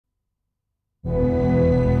Do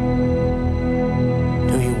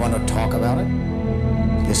you want to talk about it?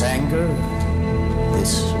 This anger?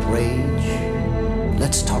 This rage?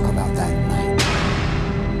 Let's talk about that night.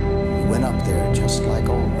 You went up there just like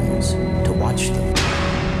always to watch them,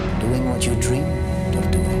 doing what you dreamed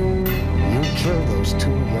of doing. You killed those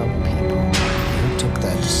two young people. You took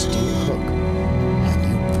that steel hook and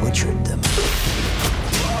you butchered them.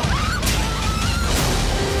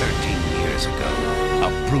 13 years ago, a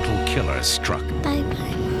brutal killer struck.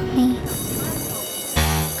 Bye-bye, Mommy.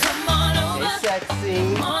 Hey,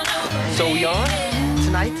 sexy. So we on?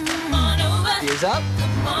 Tonight? Ears up?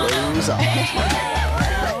 Blues off.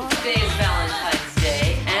 Today is Valentine's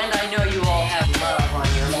Day, and I know you all have love on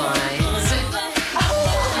your minds.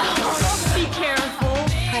 Be careful.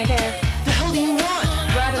 Hi there. The hell do you want?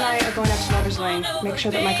 Brad and I are going up to Lover's Lane. Make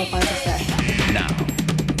sure that Michael finds us there. Now,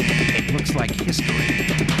 it looks like history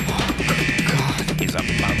is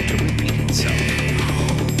about to repeat itself.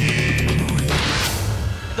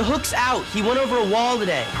 The hook's out. He went over a wall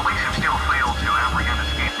today. Police have still failed to apprehend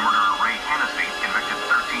escaped murderer Ray Hennessy, convicted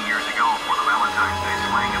 13 years ago for the Valentine's Day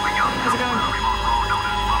slaying of a young couple on a remote road known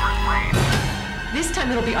as Lover's Lane. This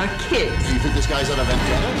time it'll be our kids. Do you think this guy's on a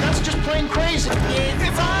vendetta? That's just plain crazy.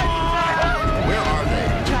 Where are they?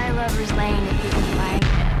 Try Lover's Lane if you can find it.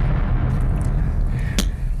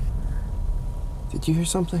 Did you hear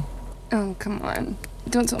something? Oh, come on.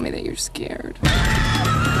 Don't tell me that you're scared.